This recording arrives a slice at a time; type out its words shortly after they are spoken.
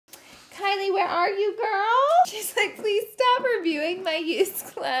Kylie, where are you, girl? She's like, please stop reviewing my used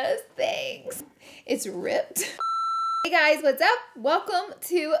clothes. Thanks. It's ripped. Hey guys, what's up? Welcome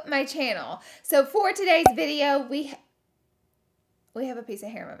to my channel. So for today's video, we have a piece of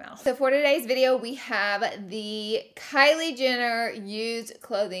hair in my mouth. So for today's video, we have the Kylie Jenner used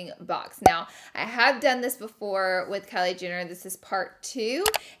clothing box. Now, I have done this before with Kylie Jenner. This is part 2.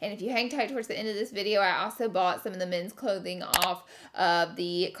 And if you hang tight towards the end of this video, I also bought some of the men's clothing off of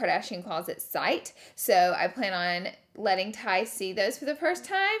the Kardashian Closet site. So I plan on letting Ty see those for the first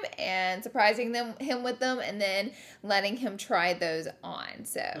time and surprising him with them and then letting him try those on.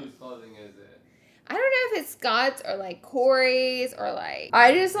 So whose clothing is it? I don't know if it's Scott's or like Corey's or like,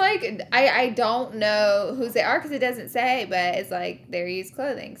 I don't know whose they are because it doesn't say, but it's like they're used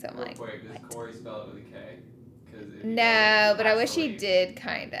clothing. So I'm like, wait, does Corey spell it with a K? No, but I wish he did,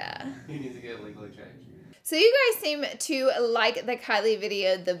 kinda. He needs to get legally changed. So you guys seem to like the Kylie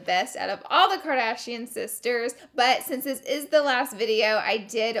video the best out of all the Kardashian sisters, but since this is the last video, I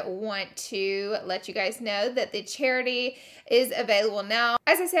did want to let you guys know that the charity is available now.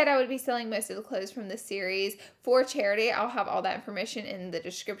 As I said, I would be selling most of the clothes from this series for charity. I'll have all that information in the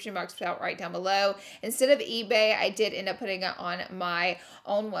description box right down below. Instead of eBay, I did end up putting it on my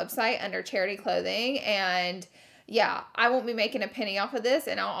own website under charity clothing, and yeah, I won't be making a penny off of this,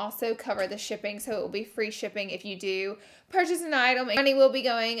 and I'll also cover the shipping, so it will be free shipping if you do purchase an item. Money will be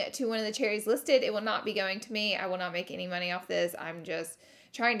going to one of the charities listed. It will not be going to me. I will not make any money off this. I'm just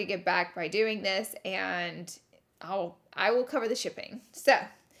trying to give back by doing this, and I will cover the shipping. So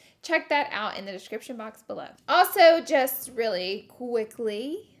check that out in the description box below. Also, just really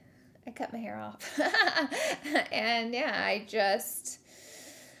quickly, I cut my hair off. And yeah, I just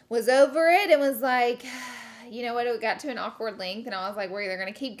was over it and was like, you know what, it got to an awkward length, and I was like, we're either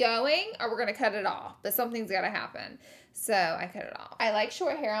going to keep going or we're going to cut it off, but something's got to happen. So I cut it off. I like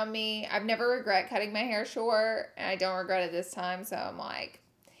short hair on me. I've never regret cutting my hair short, and I don't regret it this time, so I'm like,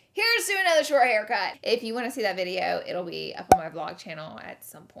 here's to another short haircut. If you want to see that video, it'll be up on my vlog channel at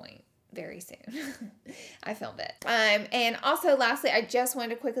some point very soon. I filmed it. And also, lastly, I just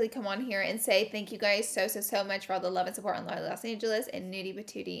wanted to quickly come on here and say thank you guys so much for all the love and support on LauraLee Los Angeles and Nudie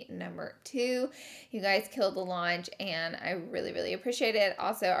Patootie #2. You guys killed the launch, and I really appreciate it.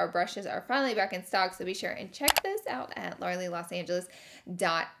 Also, our brushes are finally back in stock, so be sure and check those out at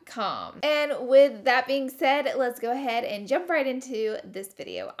LauraLeeLosAngeles.com. And with that being said, let's go ahead and jump right into this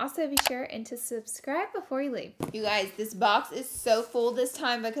video. Also, be sure and to subscribe before you leave. You guys, this box is so full this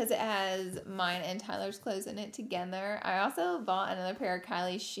time because it has mine and Tyler's clothes in it together. I also bought another pair of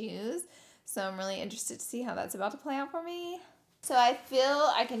Kylie's shoes, so I'm really interested to see how that's about to play out for me. So I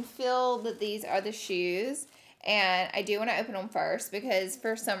can feel that these are the shoes, and I do want to open them first because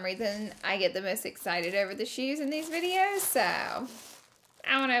for some reason I get the most excited over the shoes in these videos, so I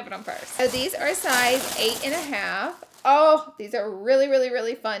want to open them first. So these are size 8.5. Oh, these are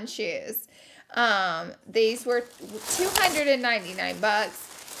really fun shoes. These were $299.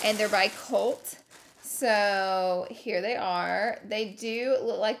 And they're by Colt. So here they are. They do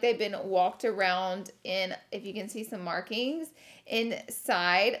look like they've been walked around in, if you can see some markings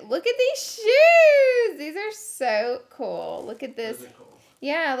inside. Look at these shoes. These are so cool. Look at this. Cool.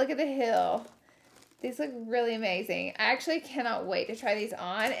 Yeah, look at the heel. These look really amazing. I actually cannot wait to try these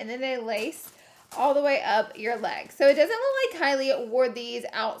on. And then they lace all the way up your leg. So it doesn't look like Kylie wore these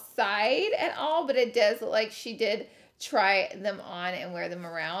outside at all, but it does look like she did try them on and wear them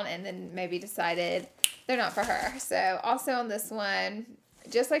around and then maybe decided they're not for her. So also on this one,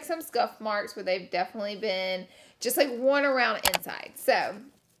 just like some scuff marks where they've definitely been just like worn around inside. So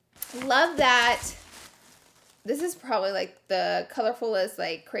love that. This is probably like the colorfulest,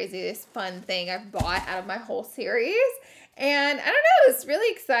 like craziest fun thing I've bought out of my whole series. And I don't know, it's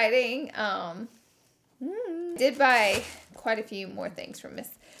really exciting. Did buy quite a few more things from Miss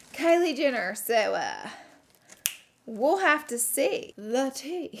Kylie Jenner. So we'll have to see the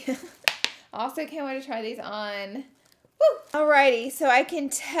tea. Also, can't wait to try these on. Woo! Alrighty, so I can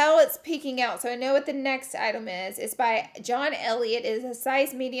tell it's peeking out. So I know what the next item is. It's by John Elliott. It is a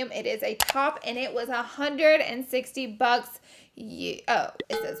size medium. It is a top, and it was $160. Oh,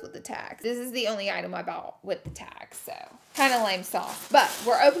 it says with the tax. This is the only item I bought with the tax, so kind of lame sauce. But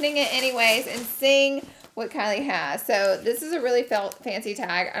we're opening it anyways and seeing what Kylie has. So this is a really fancy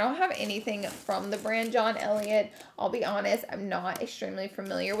tag. I don't have anything from the brand John Elliott. I'll be honest, I'm not extremely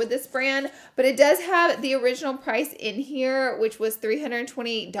familiar with this brand, but it does have the original price in here, which was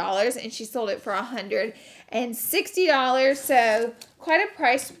 $328, and she sold it for $160. So quite a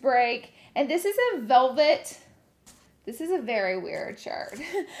price break. And this is a velvet. This is a very weird shirt.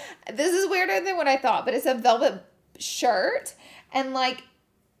 This is weirder than what I thought, but it's a velvet shirt, and like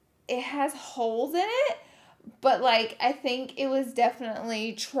it has holes in it, but like I think it was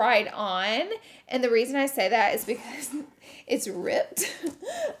definitely tried on. And the reason I say that is because it's ripped.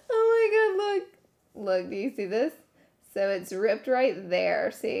 Oh my god, look, do you see this? So it's ripped right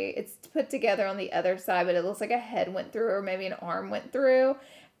there. See, it's put together on the other side, but it looks like a head went through or maybe an arm went through.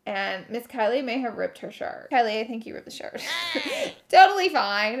 And Miss Kylie may have ripped her shirt. Kylie, I think you ripped the shirt. Totally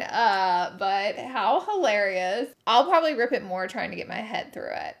fine. But how hilarious. I'll probably rip it more trying to get my head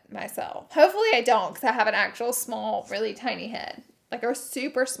through it myself. Hopefully I don't, because I have an actual small, really tiny head. Like a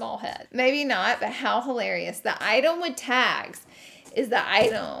super small head. Maybe not, but how hilarious. The item with tags is the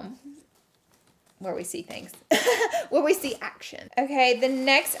item where we see things. Where we see action. Okay, the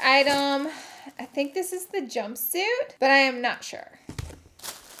next item, I think this is the jumpsuit, but I am not sure.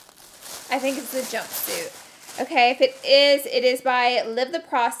 I think it's the jumpsuit. Okay, if it is by Live the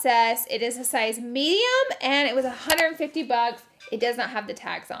Process. It is a size medium, and it was 150 bucks. It does not have the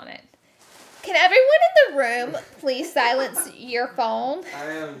tags on it. Can everyone in the room please silence your phone? I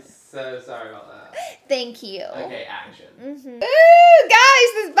am so sorry about that. Thank you. Okay, action. Ooh,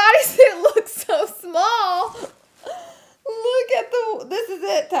 guys, this bodysuit looks so small. Look at this is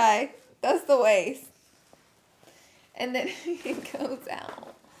it, Ty. That's the waist. And then it goes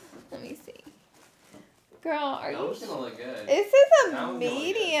out. Let me see. Girl, are you? That gonna look good. This is a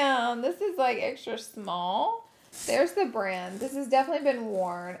medium. This is like extra small. There's the brand. This has definitely been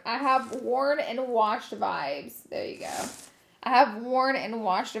worn. I have worn and washed vibes. There you go. I have worn and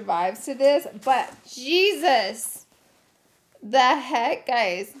washed vibes to this, but Jesus, the heck,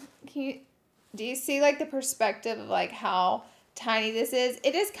 guys. Do you see like the perspective of like how tiny this is?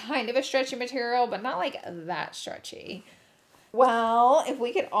 It is kind of a stretchy material, but not like that stretchy. Well, if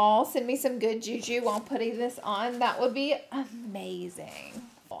we could all send me some good juju while putting this on, that would be amazing.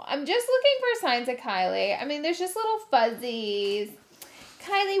 I'm just looking for signs of Kylie. I mean, there's just little fuzzies.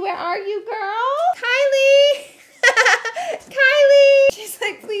 Kylie, where are you, girl? Kylie! Kylie! She's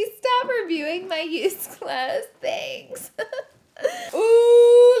like, please stop reviewing my used clothes. Thanks.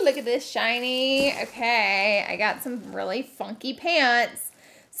 Ooh, look at this shiny. Okay, I got some really funky pants.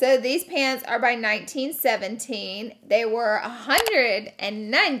 So these pants are by 1917. They were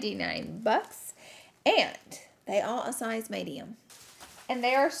 199 bucks, and they are a size medium. And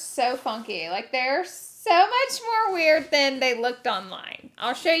they are so funky. Like, they're so much more weird than they looked online.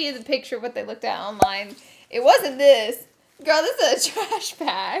 I'll show you the picture of what they looked at online. It wasn't this. Girl, this is a trash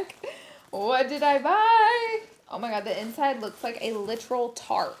bag. What did I buy? Oh my god, the inside looks like a literal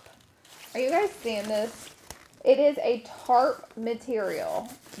tarp. Are you guys seeing this? It is a tarp material.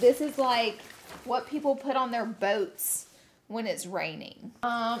 This is like what people put on their boats when it's raining.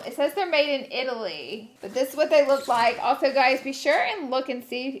 It says they're made in Italy, but this is what they look like. Also, guys, be sure and look and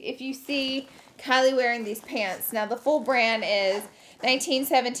see if you see Kylie wearing these pants. Now, the full brand is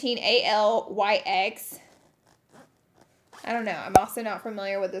 1917 ALYX. I don't know. I'm also not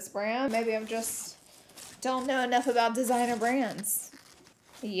familiar with this brand. Maybe I'm just don't know enough about designer brands.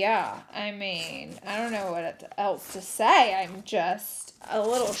 Yeah, I mean, I don't know what else to say. I'm just a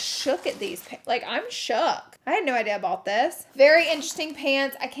little shook at these pants. Like, I'm shook. I had no idea about this. Very interesting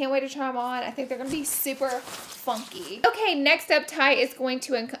pants. I can't wait to try them on. I think they're going to be super funky. Okay, next up, Ty is going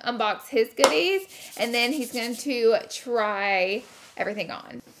to unbox his goodies, and then he's going to try everything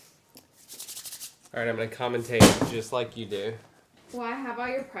on. All right, I'm going to commentate just like you do. Well, I have all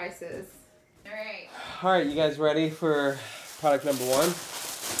your prices. All right. All right, you guys ready for product number one?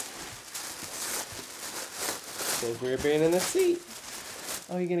 Because we're being in the seat.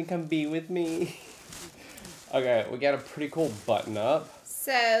 Oh, you're gonna come be with me? Okay, we got a pretty cool button up.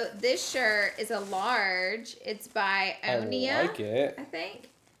 So this shirt is a large. It's by Onia. I like it. I think.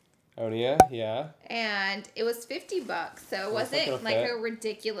 Onia, yeah. And it was 50 bucks, so it wasn't like a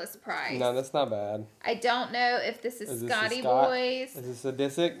ridiculous price. No, that's not bad. I don't know if this is Scotty Scott? Boys. Is this a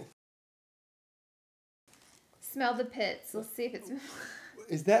Disick? Smell the pits. Let's see if it's...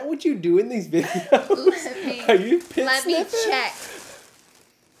 Is that what you do in these videos? Are you pit Let me sniffing? check.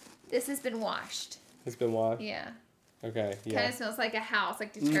 This has been washed. It's been washed? Yeah. Okay, yeah. Kind of smells like a house,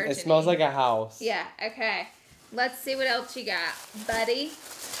 like detergent. It smells like a house. Yeah, okay. Let's see what else you got, buddy.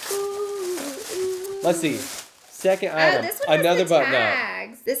 Ooh. Let's see. Second item. Oh, this one another has the button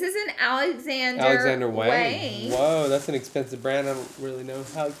tags. up. This is an Alexander Wang. Whoa, that's an expensive brand. I don't really know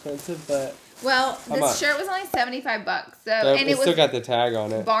how expensive, but... Well, this shirt was only 75 bucks. So and it still got the tag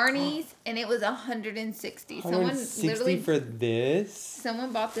on it. Barney's, and it was 160. 160 for this?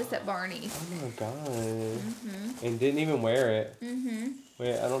 Someone bought this at Barney's. Oh my god. And didn't even wear it.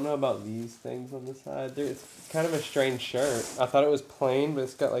 Wait, I don't know about these things on the side. It's kind of a strange shirt. I thought it was plain, but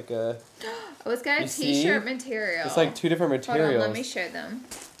it's got like a... Oh, it's got a t-shirt material. It's like two different materials. Hold on, let me show them.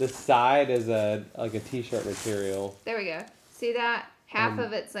 The side is like a t-shirt material. There we go. See that? Half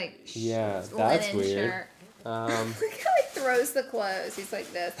of it's like that's weird. Shirt. Look how he throws the clothes. He's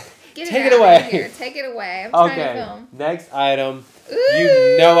like this. Take it away. Here. Take it away. I'm trying to film. Next item. Ooh.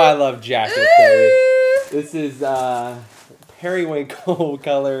 You know I love jackets, baby. This is periwinkle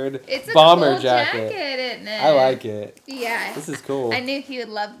colored bomber jacket. Isn't it? I like it. Yeah. This is cool. I knew he would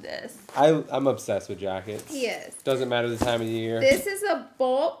love this. I'm obsessed with jackets. He is. Doesn't matter the time of the year. This is a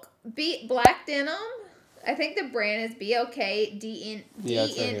bulk black denim. I think the brand is BOK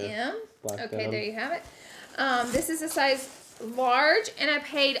DNM. Black okay, denim. there you have it. This is a size large, and I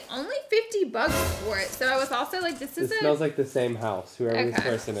paid only $50 for it. So I was also like, this smells like the same house, whoever this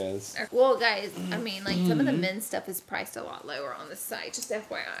person is. Well, guys, I mean, like, some of the men's stuff is priced a lot lower on the site, just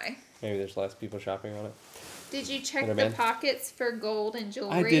FYI. Maybe there's less people shopping on it. Did you check the pockets for gold and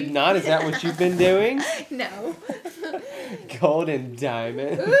jewelry? I did not. Is that what you've been doing? No. Gold and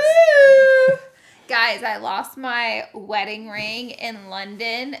diamonds. Ooh. Guys, I lost my wedding ring in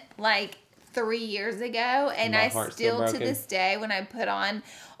London, like, 3 years ago, and I still to this day, when I put on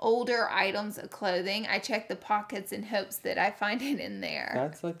older items of clothing, I check the pockets in hopes that I find it in there.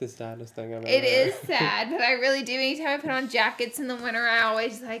 That's like the saddest thing I've ever It is sad, but I really do. Anytime I put on jackets in the winter, I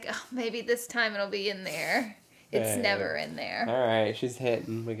always like, oh, maybe this time it'll be in there. It's never in there. All right, she's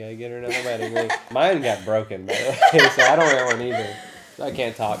hitting. We gotta get her another wedding ring. Mine got broken, by the way, so I don't wear one either. I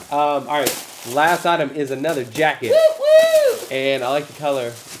can't talk. All right, last item is another jacket. Woo, woo! And I like the color.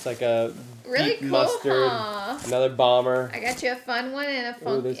 It's like a really deep cool, mustard. huh? Another bomber. I got you a fun one and a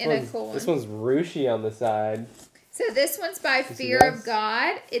cool one. This one's ruchy on the side. So this one's by Fear of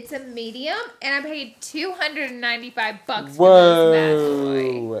God. It's a medium, and I paid $295 for this bad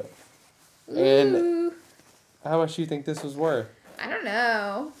boy. And how much do you think this was worth? I don't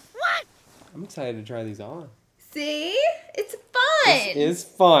know. What? I'm excited to try these on. See? It's fun. This is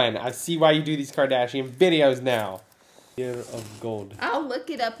fun. I see why you do these Kardashian videos now. Year of gold. I'll look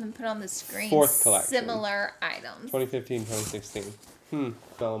it up and put on the screen. Fourth collection. Similar items. 2015, 2016.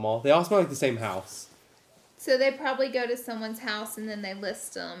 Smell them all. They all smell like the same house. So they probably go to someone's house and then they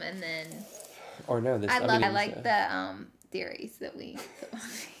list them and then. Or no, this. I like the theories that we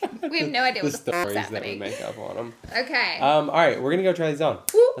have no idea what the stories happening. that we make up on them. Okay. All right, we're gonna go try these on.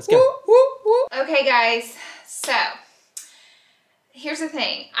 Let's go. Okay, guys. So here's the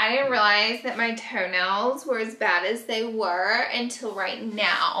thing. I didn't realize that my toenails were as bad as they were until right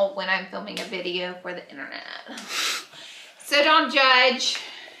now when I'm filming a video for the internet. So don't judge.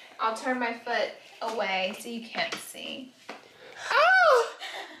 I'll turn my foot away so you can't see. Oh!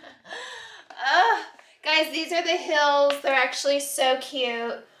 Guys, these are the heels. They're actually so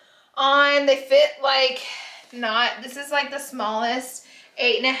cute. They fit like this is like the smallest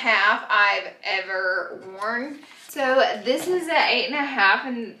 8.5 I've ever worn. So this is an 8.5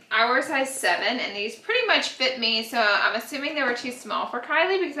 and I wear size 7 and these pretty much fit me. So I'm assuming they were too small for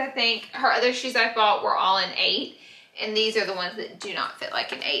Kylie because I think her other shoes I bought were all an 8 and these are the ones that do not fit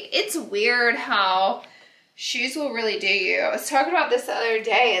like an 8. It's weird how shoes will really do you. I was talking about this the other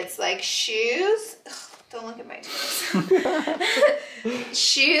day. It's like shoes. Ugh, don't look at my toes.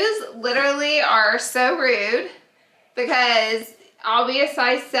 Shoes literally are so rude because I'll be a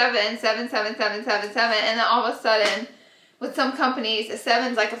size 7, 7, 7, 7, 7, 7, and then all of a sudden, with some companies, a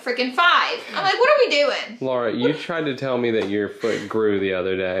 7's like a freaking 5. I'm like, what are we doing? Laura, you tried to tell me that your foot grew the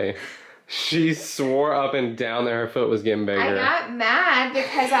other day. She swore up and down that her foot was getting bigger. I got mad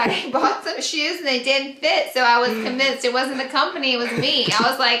because I bought some shoes and they didn't fit, so I was convinced it wasn't the company, it was me. I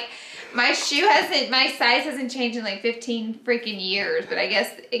was like, my size hasn't changed in like 15 freaking years, but I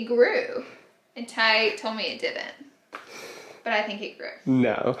guess it grew. And Ty told me it didn't. But I think it grew.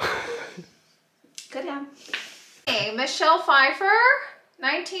 No. Good have. Hey, Michelle Pfeiffer,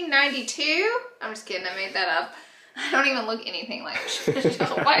 1992. I'm just kidding, I made that up. I don't even look anything like Michelle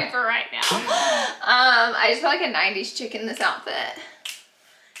Pfeiffer right now. I just feel like a 90s chick in this outfit.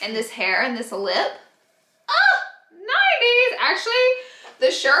 And this hair and this lip. Oh, 90s! Actually,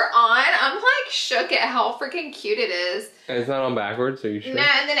 the shirt on, I'm like shook at how freaking cute it is. And it's not on backwards, are you sure? No,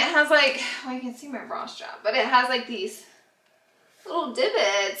 and then it has like, well, you can see my bra strap, but it has like these little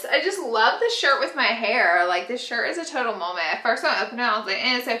divots. I just love this shirt with my hair. Like, this shirt is a total moment. At first when I opened it, I was like,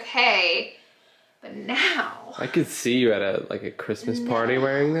 it's okay. But now. I could see you at a Christmas party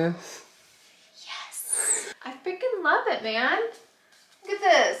wearing this. Yes. I freaking love it, man. Look at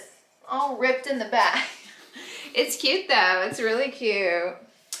this. All ripped in the back. It's cute though. It's really cute.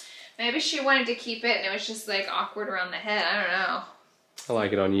 Maybe she wanted to keep it and it was just like awkward around the head. I don't know. I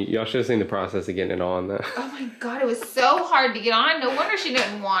like it on you. Y'all should have seen the process of getting it on though. Oh my god, it was so hard to get on. No wonder she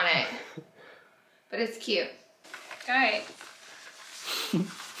didn't want it. but it's cute. Guys,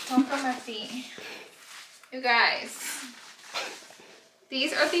 walk on my feet. You guys,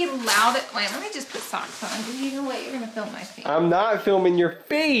 these are the loudest. Wait, let me just put socks on. You know what? You're gonna film my feet. I'm not filming your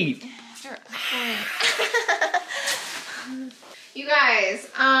feet. You guys,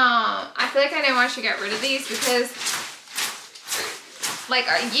 I feel like I know why I should get rid of these because, like,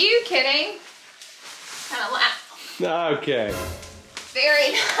 are you kidding? Kind of loud. Okay.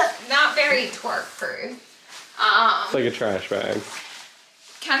 Very, not very twerk proof. It's like a trash bag.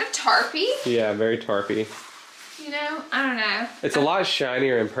 Kind of tarpy. Yeah, very tarpy. You know, I don't know. It's a lot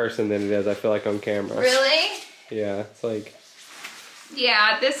shinier in person than it is, I feel like, on camera. Really? Yeah, it's like...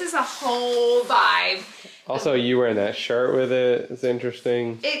 Yeah, this is a whole vibe. Also, you wearing that shirt with it is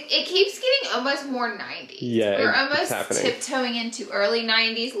interesting. It keeps getting almost more 90s. Yeah, we're almost happening. tiptoeing into early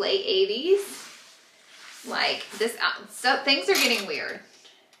 90s, late 80s. Like this, so things are getting weird.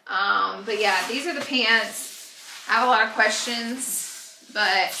 But yeah, these are the pants. I have a lot of questions,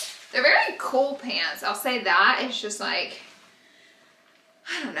 but they're very cool pants. I'll say that. It's just like,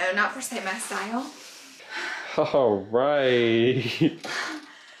 I don't know, not per se my style. All right.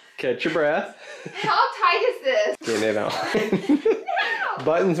 Catch your breath. How tight is this? Getting it on. No.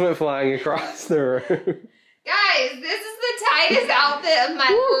 Buttons went flying across the room. Guys, this is the tightest outfit of my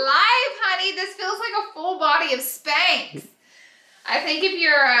life, honey. This feels like a full body of Spanx. I think if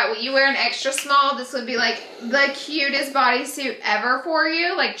you're you wear an extra small, this would be like the cutest bodysuit ever for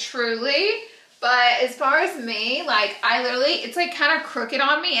you, like truly. But as far as me, like I literally, it's like kind of crooked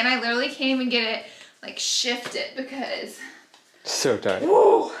on me, and I literally can't even get it like shifted because So tight.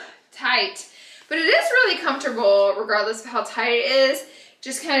 woo, tight. But it is really comfortable regardless of how tight it is.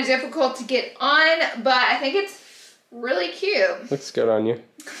 Just kind of difficult to get on, but I think it's really cute. Looks good on you.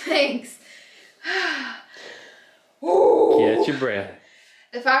 Thanks. Catch your breath.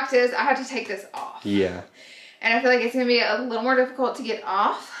 The fact is, I have to take this off. Yeah. And I feel like it's going to be a little more difficult to get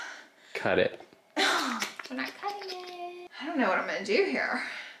off. Cut it. We're not cutting it. I don't know what I'm going to do here.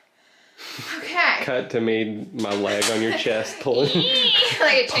 Okay. Cut to me, my leg on your chest, pulling,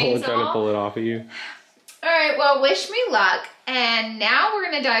 Like a chainsaw. trying to pull it off of you. All right, well, wish me luck. And now we're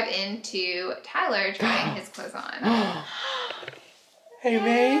going to dive into Tyler trying his clothes on. Hey,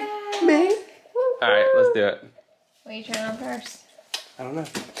 me. All right, let's do it. What are you trying on first? I don't know.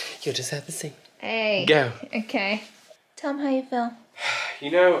 You'll just have to see. Hey. Go. Okay. Tell them how you feel. You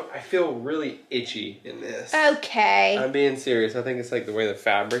know, I feel really itchy in this. Okay. I'm being serious. I think it's like the way the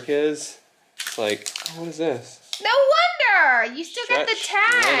fabric is. It's like, oh, what is this? No wonder! You still got the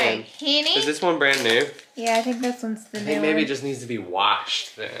Stretch tag, linen. Henny. Is this one brand new? Yeah, I think this one's the I new think maybe one. it just needs to be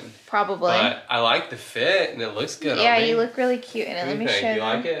washed then. Probably. But I like the fit and it looks good Yeah, on me. you look really cute in it. What Let do me you think? show You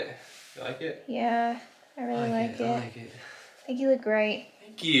them. like it? You like it? Yeah, I really like it. I like it. I think you look great.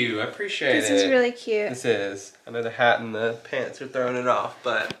 Thank you. I appreciate it. This is really cute. This is. I know the hat and the pants are throwing it off,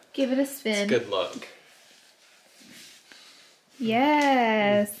 but Give it a it's spin. a good look.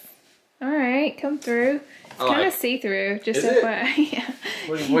 Yes. All right, come through. It's kind of see-through, just Is it? FYI. Yeah.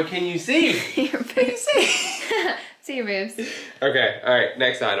 What can you see? Your boobs. See your boobs. Okay, alright,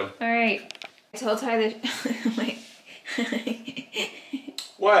 next item. All right. So I'll tie this. Wait.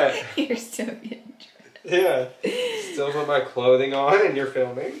 What? You're so good. Yeah. Still put my clothing on and you're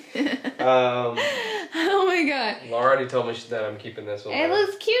filming. Oh my god. Laura already told me that I'm keeping this one. It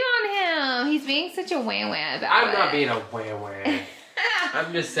looks cute on him. He's being such a wham-wham about I'm not it. being a wham-wham.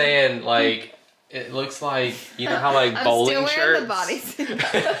 I'm just saying, like, it looks like, you know how, like, bowling shirts? I'm still wearing the bodysuit.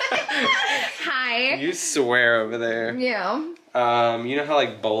 Hi. You swear over there. Yeah. You know how,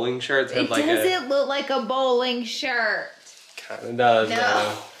 like, bowling shirts have, like, Doesn't look like a bowling shirt. Kinda does, No.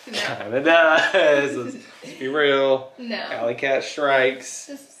 though. No. Kinda does. Let's be real. No. Alley Cat strikes.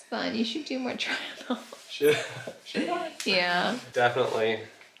 This is fun. You should do more trying on. Should I? Yeah. Definitely.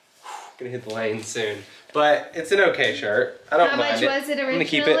 Gonna hit the lane soon. But it's an okay shirt. I don't How mind much was it I'm gonna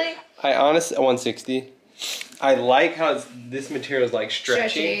keep originally? it. I honestly, 160. I like how this material is like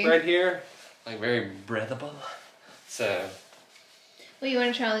stretchy right here. Like very breathable. So. Well, you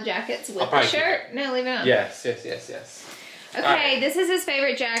want to try on the jackets with the probably shirt? No, leave it on. Yes. Okay, Alright. this is his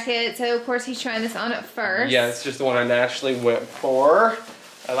favorite jacket, so of course he's trying this on at first. Yeah, it's just the one I naturally went for.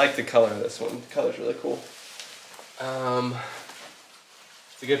 I like the color of this one. The color's really cool.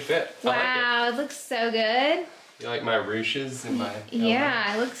 It's a good fit. I Wow, like it looks so good. You like my ruches and my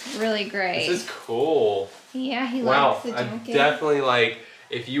Yeah, it looks really great. This is cool. Yeah, he Wow, likes the I jacket. definitely like,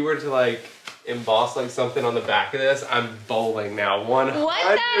 if you were to like emboss like something on the back of this, I'm bowling now. 100%. What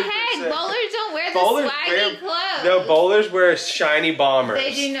the heck? Bowlers don't wear the Bowlers swaggy wear- clothes. No, bowlers wear shiny bombers.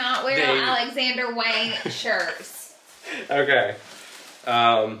 They do not wear They- Alexander Wang shirts. Okay.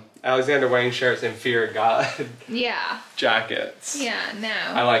 Alexander Wang shirts and Fear of God jackets. Yeah, no.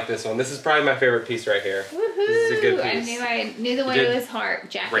 I like this one. This is probably my favorite piece right here. Woohoo! This is a good piece. I knew the way to his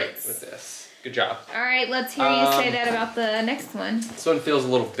heart. Jackets. Great with this. Good job. All right, let's hear you say that about the next one. This one feels a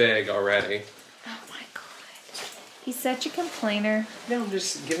little big already. Oh my god. He's such a complainer. No, I'm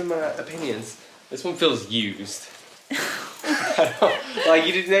just giving my opinions. This one feels used. Like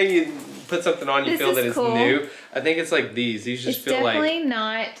you didn't know you put something on, you feel that it's cool. New. I think it's like these. These just feel like... It's definitely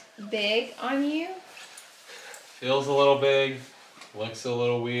not big on you. Feels a little big. Looks a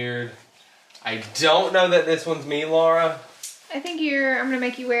little weird. I don't know that this one's me, Laura. I think I'm going to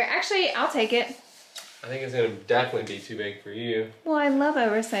make you wear it. Actually, I'll take it. I think it's going to definitely be too big for you. Well, I love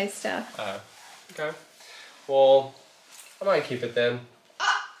oversized stuff. Okay. Well, I might keep it then.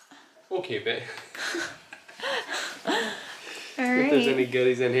 We'll keep it. All right. If there's any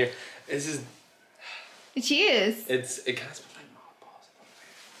goodies in here. This is... She is. It kind of smells like mothballs.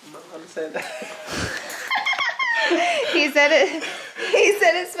 I'm not allowed to say that. He said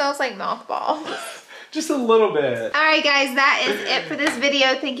it smells like mothballs. Just a little bit. All right, guys, that is it for this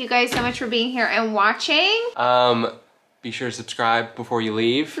video. Thank you guys so much for being here and watching. Be sure to subscribe before you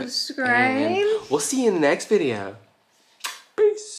leave. Subscribe. And we'll see you in the next video.